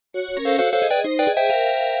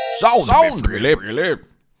SoundMeFreely.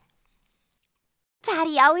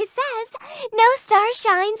 Daddy always says, no star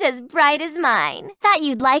shines as bright as mine. Thought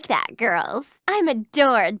you'd like that, girls. I'm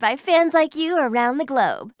adored by fans like you around the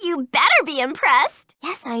globe. You better be impressed.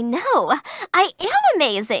 Yes, I know. I am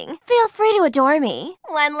amazing. Feel free to adore me.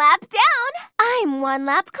 1 lap down. I'm 1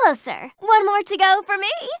 lap closer. 1 more to go for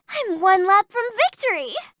me. I'm 1 lap from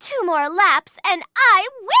victory. 2 more laps and I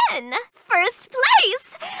win. First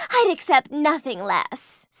place. I'd accept nothing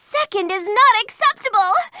less. Second is not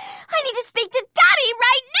acceptable. I need to speak to Daddy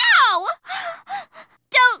right now.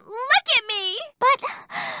 Don't look at me. But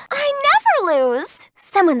I never lose.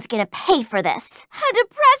 Someoe's gonna pay for this. How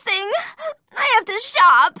depressing. I have to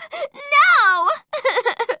shop now.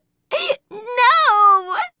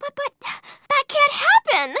 No. But that can't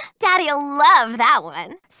happen. Daddy'll love that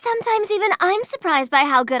one. Sometimes even I'm surprised by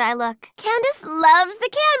how good I look. Candice loves the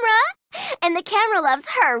camera. And the camera loves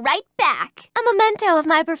her right back. A memento of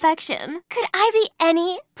my perfection. Could I be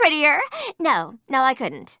any prettier? No, I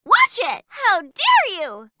couldn't. Watch it! How dare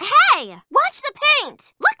you! Hey! Watch the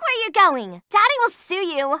paint! Look where you're going. Daddy will sue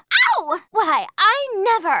you. Ow! Why, I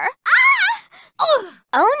never.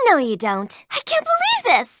 Oh, no, you don't. I can't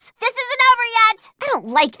believe this. This isn't over yet. I don't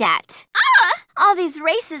like that. All these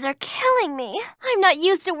races are killing me. I'm not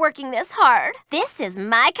used to working this hard. This is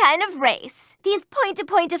my kind of race. These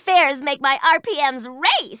point-to-point affairs make my RPMs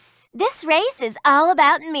race. This race is all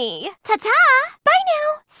about me. Ta-ta! Bye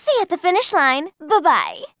now. See you at the finish line.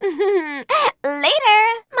 Bye-bye.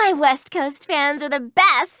 Later. My West Coast fans are the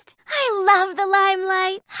best. I love the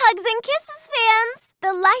limelight. Hugs and kisses, fans.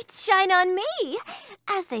 The lights shine on me.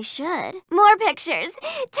 As they should. More pictures.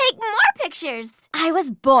 Take more pictures. I was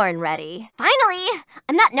born ready. Finally,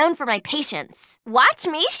 I'm not known for my patience. Watch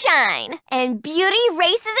me shine. And beauty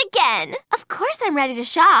races again. Of course I'm ready to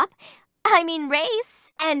shop. I mean race.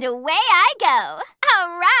 And away I go.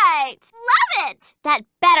 All right. Love it. That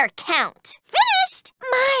better count. Finished.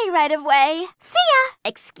 My right of way. See ya.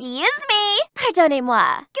 Excuse me.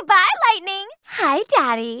 Pardonnez-moi. Goodbye, Lightning. Hi,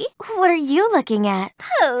 Daddy. What are you looking at?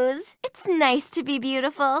 Pose. It's nice to be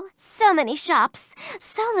beautiful. So many shops.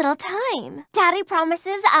 So little time. Daddy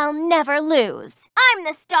promises I'll never lose. I'm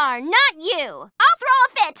the star, not you. I'll throw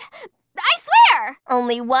a fit. I swear!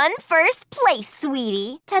 Only 1 first place,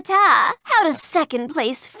 sweetie. Ta-ta. How does 2nd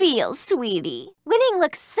place feel, sweetie? Winning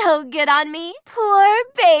looks so good on me. Poor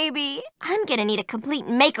baby. I'm gonna need a complete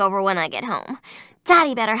makeover when I get home.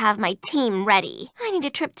 Daddy better have my team ready. I need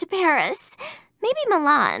a trip to Paris. Maybe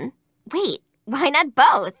Milan. Wait, why not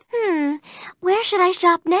both? Where should I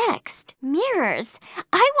shop next? Mirrors.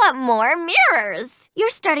 I want more mirrors. You're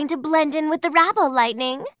starting to blend in with the rabble,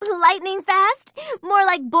 Lightning. Lightning fast? More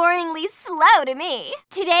like boringly slow to me.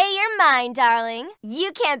 Today you're mine, darling.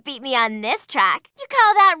 You can't beat me on this track. You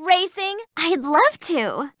call that racing? I'd love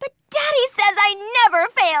to. But Daddy says I never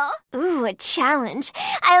fail. Ooh, a challenge.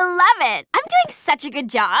 I love it. I'm doing such a good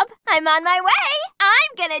job. I'm on my way.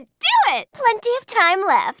 I'm gonna do it. Plenty of time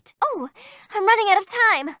left. Oh, I'm running out of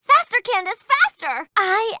time. Faster, Candice, faster.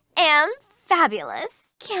 I am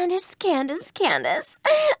fabulous. Candice, Candice, Candice.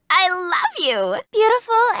 I love you.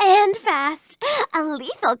 Beautiful and fast. A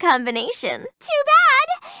lethal combination. Too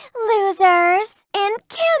bad. Losers. And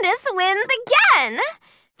Candice wins again.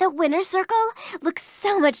 The winner's circle looks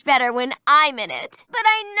so much better when I'm in it. But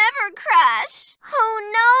I never crash. Oh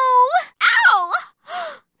no! Ow!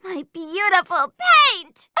 My beautiful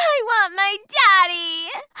paint! I want my daddy!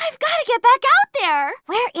 I've got to get back out there!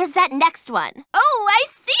 Where is that next one? Oh, I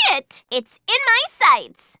see it! It's in my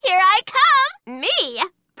sights! Here I come! Me!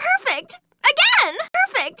 Perfect! Again!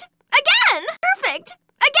 Perfect! Again! Perfect!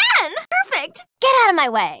 Again! Perfect! Get out of my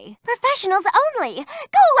way! Professionals only!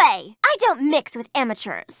 Go away! I don't mix with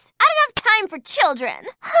amateurs. I don't have time for children.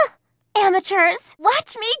 Amateurs,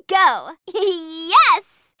 watch me go!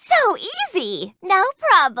 Yes! So easy! No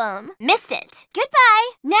problem. Missed it. Goodbye.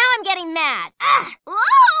 Now I'm getting mad.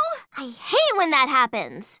 Whoa! I hate when that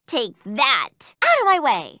happens. Take that. Out of my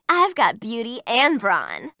way. I've got beauty and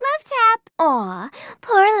brawn. Love tap. Aw,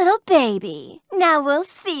 poor little baby. Now we'll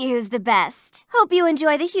see who's the best. Hope you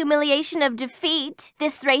enjoy the humiliation of defeat.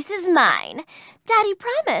 This race is mine. Daddy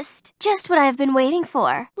promised. Just what I've been waiting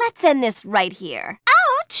for. Let's end this right here.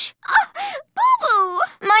 Ouch! Oh,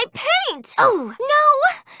 boo-boo! My paint! Oh,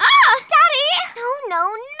 no! Daddy!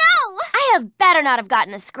 No! I have better not have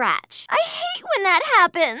gotten a scratch. I hate when that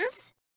happens.